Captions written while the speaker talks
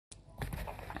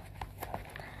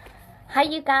Hi,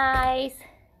 you guys.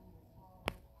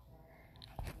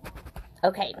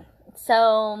 Okay,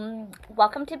 so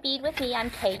welcome to Bead with me. I'm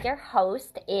Kay, your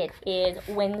host. It is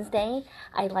Wednesday.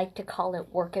 I like to call it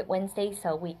Work It Wednesday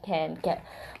so we can get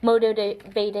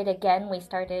motivated again. We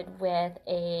started with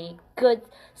a good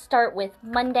start with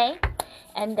Monday,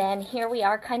 and then here we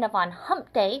are kind of on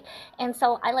hump day, and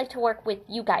so I like to work with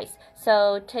you guys.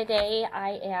 So today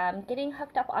I am getting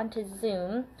hooked up onto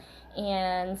Zoom.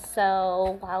 And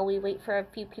so while we wait for a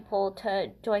few people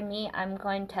to join me, I'm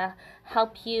going to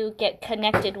help you get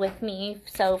connected with me.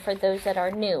 So for those that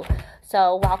are new,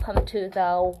 so welcome to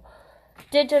the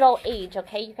digital age,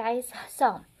 okay, you guys?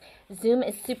 So Zoom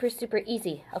is super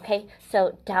easy, okay?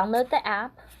 So download the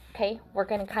app, okay? We're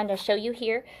going to kind of show you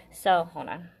here. So hold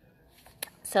on.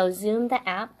 So Zoom, the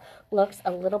app, looks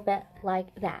a little bit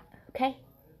like that, okay?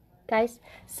 Guys,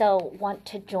 so want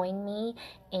to join me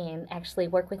and actually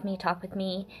work with me, talk with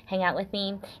me, hang out with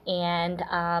me, and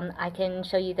I can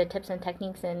show you the tips and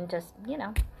techniques and just, you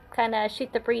know, kind of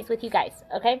shoot the breeze with you guys,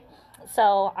 okay?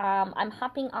 So I'm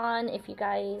hopping on if you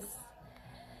guys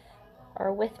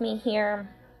are with me here,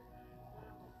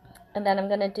 and then I'm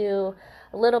going to do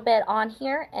a little bit on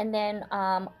here, and then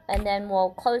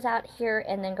we'll close out here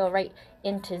and then go right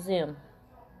into Zoom.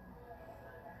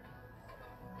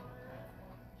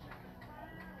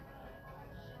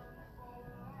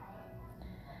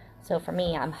 So for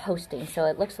me, I'm hosting, so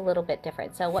it looks a little bit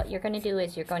different. So what you're going to do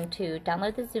is you're going to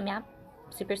download the Zoom app,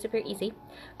 super easy,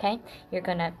 okay? You're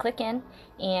going to click in,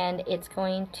 and it's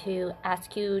going to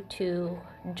ask you to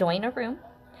join a room.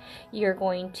 You're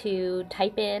going to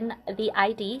type in the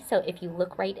ID, so if you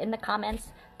look right in the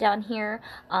comments down here,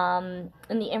 in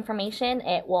the information,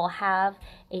 it will have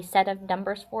a set of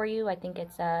numbers for you. I think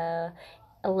it's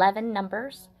 11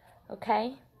 numbers,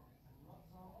 okay?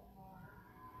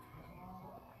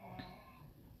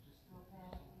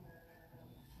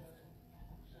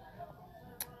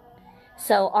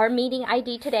 So our meeting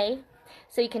ID today,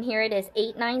 so you can hear it, is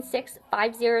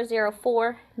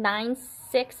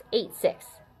 896-5004-9686.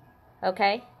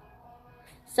 Okay?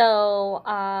 So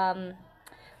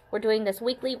we're doing this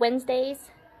weekly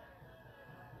Wednesdays.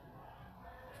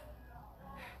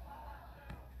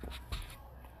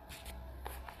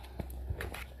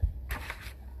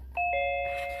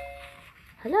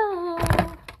 Hello?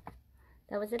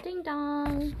 That was a ding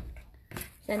dong.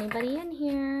 Is anybody in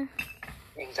here?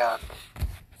 Ding dong.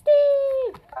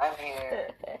 Steve! I'm here.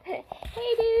 Hey,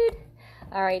 dude.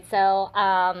 All right, so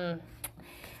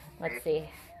let's see.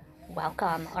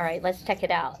 Welcome. All right, let's check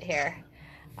it out here.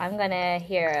 I'm gonna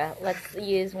let's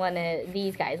use one of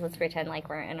these guys. Let's pretend like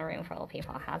we're in a room full of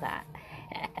people. How's that?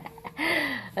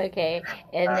 Okay,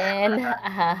 and then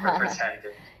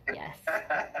yes.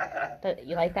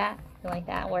 You like that? You like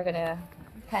that? We're gonna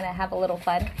kind of have a little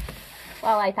fun.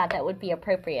 Well, I thought that would be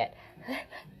appropriate.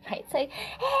 Right, say,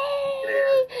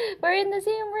 hey, we're in the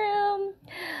Zoom room.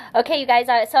 Okay, you guys,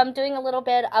 so I'm doing a little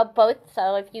bit of both.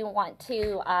 So if you want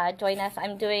to join us,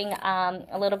 I'm doing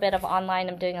a little bit of online.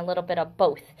 I'm doing a little bit of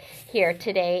both here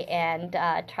today, and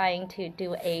trying to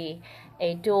do a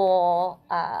dual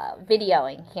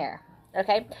videoing here.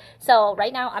 Okay, so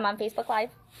right now I'm on Facebook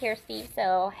Live here, Steve.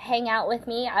 So hang out with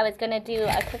me. I was going to do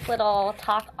a quick little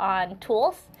talk on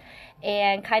tools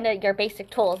and kind of your basic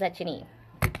tools that you need.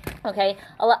 Okay,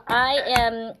 I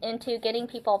am into getting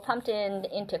people pumped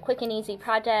into quick and easy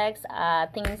projects,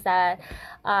 things that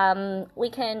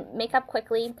we can make up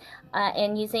quickly,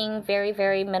 and using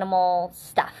very minimal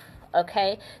stuff.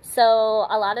 Okay, so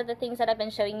a lot of the things that I've been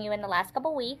showing you in the last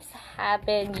couple weeks have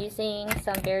been using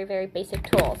some very basic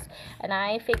tools, and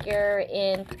I figure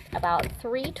in about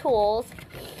 3 tools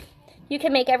you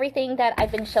can make everything that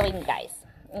I've been showing you guys.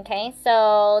 Okay,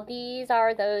 so these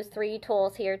are those 3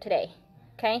 tools here today.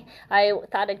 Okay, I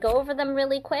thought I'd go over them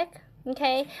really quick,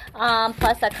 okay,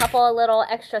 plus a couple of little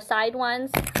extra side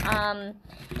ones, and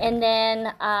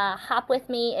then hop with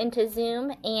me into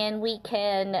Zoom and we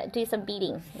can do some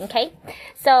beading, okay?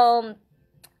 So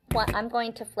I'm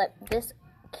going to flip this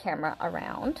camera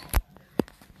around,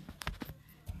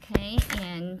 okay,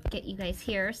 and get you guys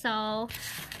here. So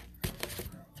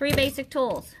 3 basic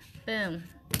tools, boom,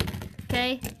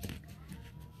 okay?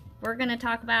 We're going to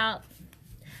talk about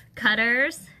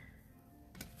cutters.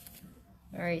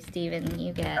 All right, Steven,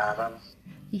 you got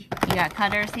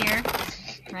cutters here,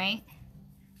 right?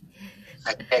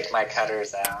 I take my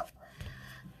cutters out.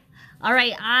 All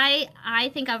right, I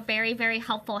think a very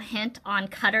helpful hint on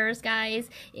cutters, guys,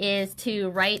 is to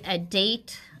write a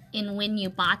date in when you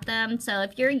bought them. So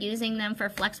if you're using them for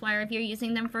flex wire, if you're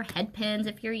using them for head pins,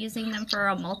 if you're using them for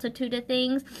a multitude of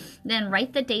things, then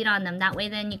write the date on them. That way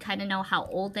then you kind of know how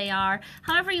old they are,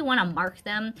 however you want to mark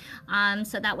them.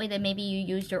 So that way then maybe you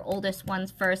use your oldest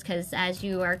ones first, because as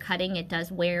you are cutting, it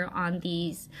does wear on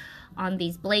these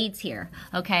blades here.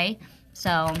 Okay,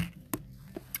 so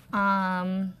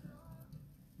Heidi,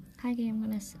 I'm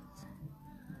gonna.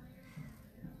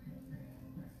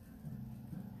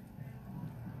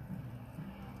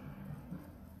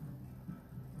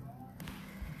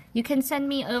 You can send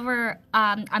me over.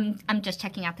 I'm just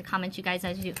checking out the comments, you guys,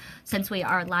 since we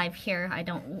are live here. I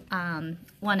don't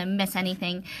want to miss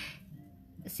anything.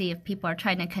 See if people are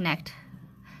trying to connect.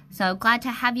 So glad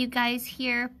to have you guys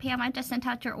here. Pam, I just sent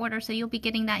out your order, so you'll be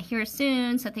getting that here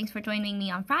soon. So thanks for joining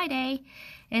me on Friday.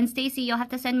 And Stacy, you'll have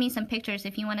to send me some pictures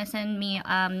if you want to send me.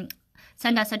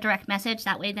 Send us a direct message.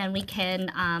 That way, then we can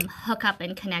hook up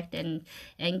and connect and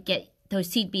get those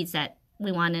seed beads that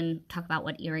we want, and talk about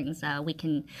what earrings we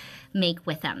can make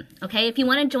with them. Okay, if you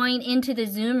want to join into the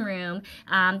Zoom room,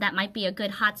 that might be a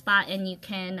good hotspot, and you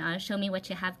can show me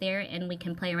what you have there, and we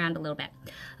can play around a little bit.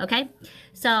 Okay,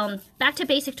 so back to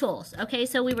basic tools. Okay,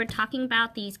 so we were talking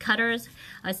about these cutters.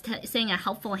 I was saying a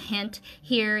helpful hint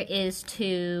here is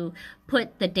to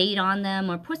put the date on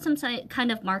them, or put some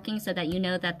kind of marking so that you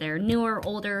know that they're newer,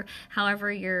 older,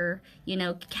 however you're,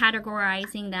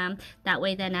 categorizing them. That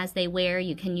way then as they wear,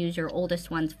 you can use your oldest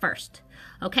ones first.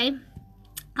 Okay?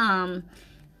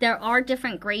 There are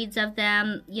different grades of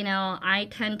them. I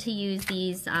tend to use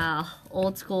these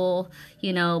old school,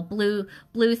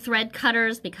 blue thread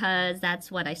cutters, because that's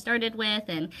what I started with.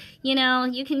 And,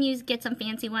 you can get some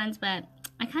fancy ones, but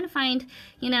I kind of find,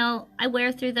 I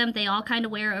wear through them. They all kind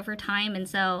of wear over time. And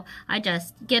so I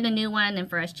just get a new one, and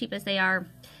for as cheap as they are,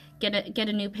 get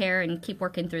a new pair and keep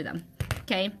working through them.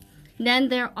 Okay. Then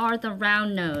there are the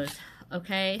round nose.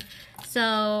 Okay.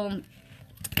 So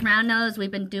round nose,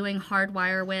 we've been doing hard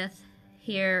wire with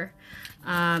here.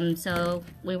 So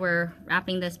we were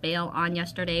wrapping this bail on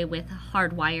yesterday with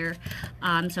hard wire.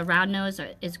 So round nose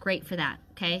is great for that.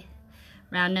 Okay.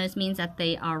 Round nose means that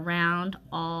they are round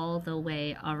all the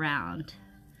way around.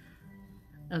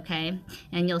 Okay,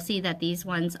 and you'll see that these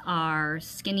ones are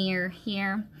skinnier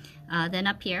here than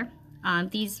up here.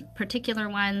 These particular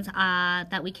ones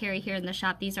that we carry here in the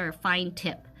shop, these are a fine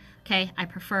tip. Okay, I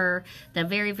prefer the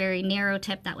very, very narrow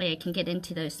tip. That way I can get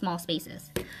into those small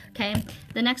spaces. Okay,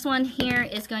 the next one here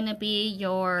is going to be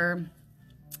your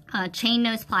chain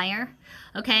nose plier.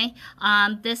 Okay,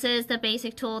 this is the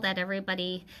basic tool that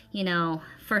everybody,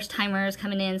 first timers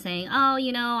coming in saying, oh,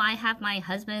 I have my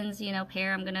husband's,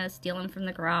 pair, I'm gonna steal them from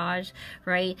the garage,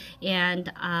 right?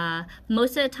 And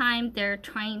most of the time they're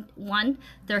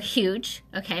they're huge,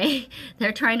 okay?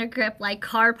 They're trying to grip like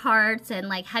car parts and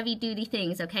like heavy duty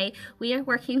things, okay? We are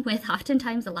working with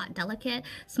oftentimes a lot delicate,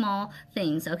 small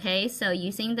things, okay? So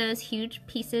using those huge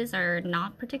pieces are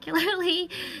not particularly,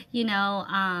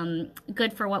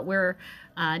 good for what we're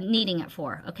needing it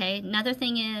for. Okay, another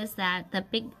thing is that the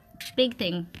big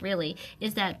thing really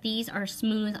is that these are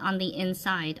smooth on the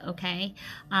inside. Okay,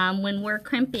 when we're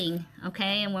crimping,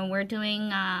 okay, and when we're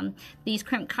doing these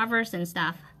crimp covers and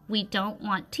stuff, we don't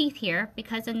want teeth here,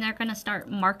 because then they're going to start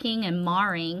marking and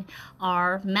marring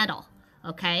our metal.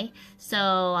 Okay, so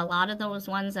a lot of those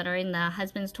ones that are in the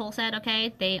husband's tool set,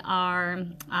 okay, they are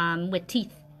with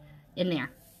teeth in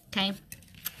there. Okay,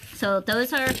 so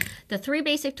those are the 3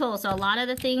 basic tools. So a lot of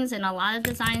the things and a lot of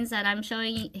designs that I'm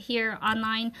showing here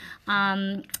online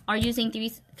are using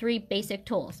these 3 basic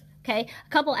tools. Okay, a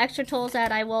couple extra tools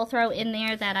that I will throw in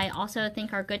there that I also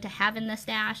think are good to have in the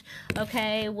stash,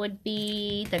 okay, would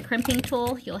be the crimping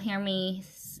tool. You'll hear me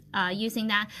using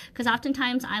that, because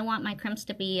oftentimes I want my crimps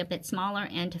to be a bit smaller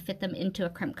and to fit them into a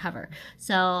crimp cover.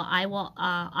 So I will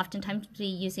oftentimes be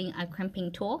using a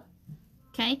crimping tool.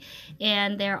 Okay,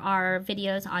 and there are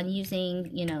videos on using,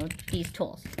 these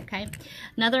tools. Okay,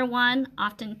 another one,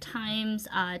 oftentimes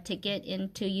to get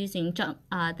into using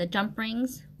the jump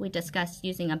rings, we discussed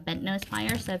using a bent nose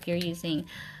plier. So if you're using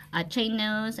a chain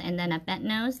nose and then a bent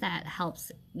nose, that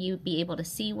helps you be able to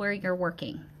see where you're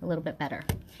working a little bit better.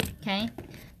 Okay,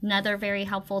 another very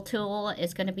helpful tool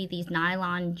is going to be these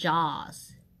nylon jaws.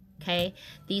 Okay,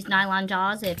 these nylon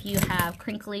jaws, if you have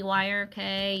crinkly wire,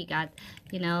 okay, you got,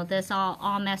 this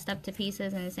all messed up to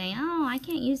pieces, and saying, oh, I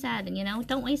can't use that, and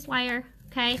don't waste wire.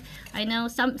 Okay, I know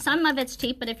some of it's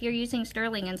cheap, but if you're using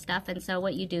sterling and stuff, and so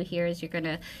what you do here is you're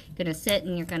gonna sit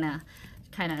and you're gonna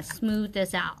kind of smooth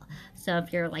this out. So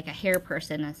if you're like a hair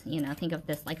person, think of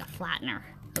this like a flattener.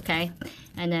 Okay,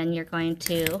 and then you're going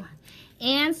to,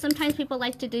 And sometimes people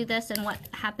like to do this, and what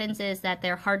happens is that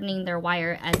they're hardening their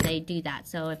wire as they do that.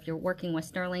 So if you're working with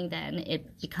sterling, then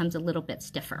it becomes a little bit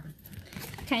stiffer.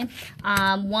 Okay,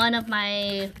 one of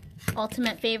my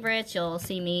ultimate favorites, you'll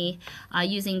see me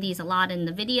using these a lot in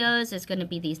the videos, is going to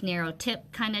be these narrow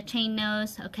tip kind of chain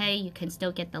nose. Okay, you can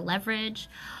still get the leverage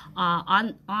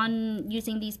on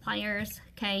using these pliers.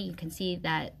 Okay, you can see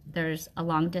that there's a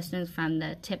long distance from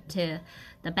the tip to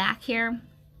the back here.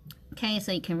 Okay,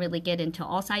 so you can really get into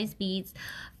all size beads,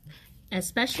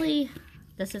 especially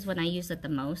this is when I use it the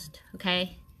most.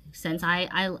 Okay, since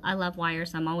I love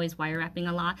wires, I'm always wire wrapping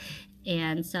a lot.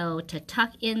 And so to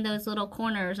tuck in those little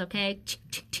corners, okay,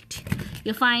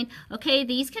 you'll find, okay,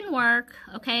 these can work,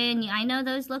 okay, and I know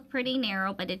those look pretty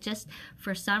narrow, but it just,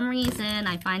 for some reason,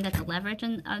 I find that the leverage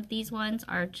of these ones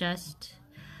are just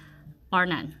bar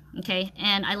none, okay,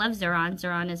 and I love Xuron.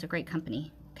 Xuron is a great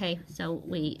company, okay, so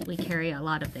we carry a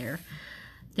lot of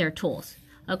their tools,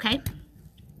 okay.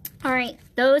 All right,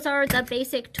 those are the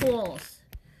basic tools.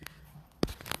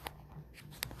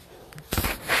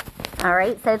 All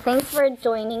right, so thanks for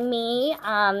joining me.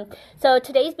 So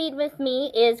today's bead with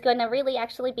me is going to really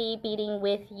actually be beading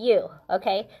with you,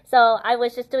 okay? So I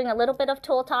was just doing a little bit of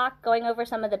tool talk, going over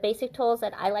some of the basic tools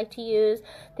that I like to use,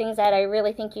 things that I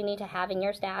really think you need to have in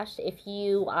your stash. If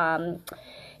you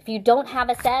don't have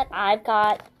a set, I've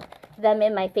got them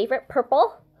in my favorite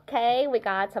purple. Okay, we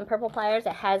got some purple pliers.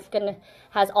 It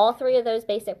has all three of those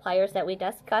basic pliers that we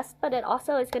discussed, but it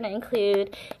also is going to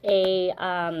include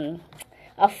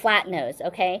a flat nose,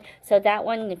 okay? So that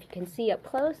one, if you can see up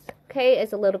close, okay,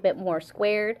 is a little bit more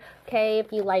squared, okay?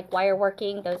 If you like wire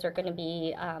working, those are going to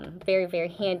be very, very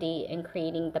handy in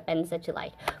creating the bends that you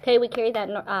like. Okay, we carry that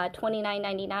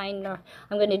 $29.99.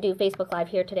 I'm going to do Facebook Live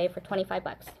here today for 25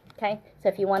 bucks, okay? So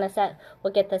if you want a set,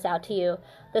 we'll get this out to you.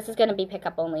 This is going to be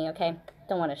pickup only, okay?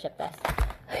 Don't want to ship this.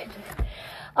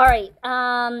 All right,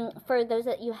 for those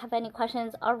that you have any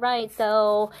questions, all right,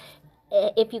 so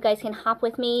if you guys can hop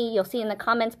with me, you'll see in the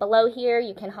comments below here,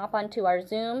 you can hop onto our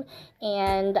Zoom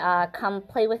and come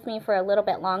play with me for a little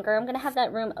bit longer. I'm going to have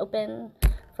that room open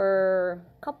for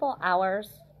a couple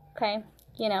hours, okay?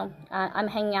 You know, I'm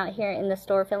hanging out here in the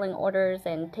store filling orders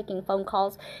and taking phone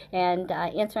calls and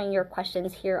answering your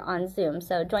questions here on Zoom.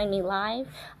 So join me live.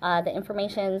 The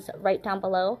information's right down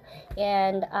below,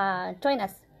 and join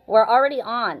us. We're already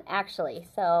on, actually,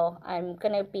 so I'm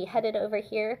going to be headed over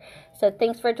here. So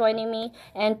thanks for joining me.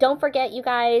 And don't forget, you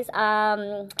guys,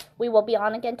 we will be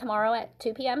on again tomorrow at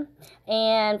 2 p.m.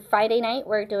 And Friday night,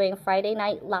 we're doing Friday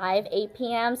Night Live, 8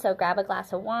 p.m. So grab a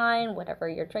glass of wine, whatever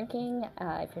you're drinking,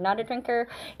 if you're not a drinker,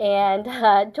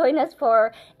 and join us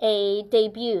for a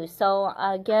debut. So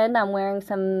again, I'm wearing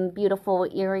some beautiful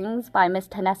earrings by Miss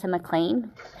Tanessa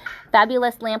McLean.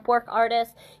 Fabulous lampwork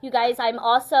artist. You guys, I'm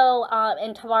also,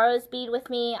 in tomorrow's bead with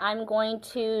me, I'm going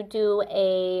to do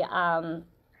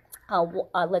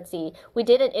let's see, we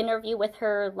did an interview with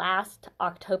her last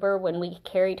October when we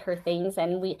carried her things,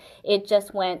 and it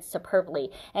just went superbly.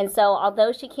 And so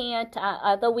although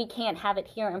we can't have it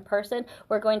here in person,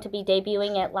 we're going to be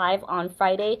debuting it live on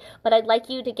Friday. But I'd like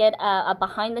you to get a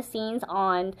behind the scenes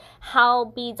on how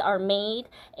beads are made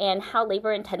and how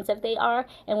labor intensive they are.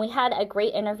 And we had a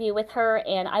great interview with her,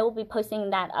 and I will be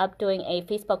posting that up, doing a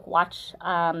Facebook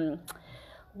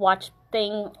watch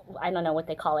thing, I don't know what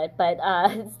they call it, but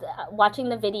watching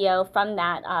the video from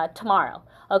that tomorrow,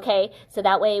 okay? So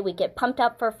that way we get pumped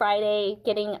up for Friday,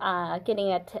 getting a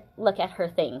look at her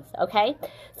things, okay?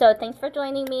 So thanks for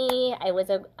joining me.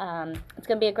 It's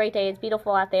gonna be a great day. It's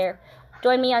beautiful out there.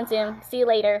 Join me on Zoom. See you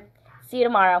later. See you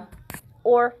tomorrow,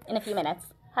 or in a few minutes.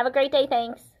 Have a great day.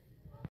 Thanks.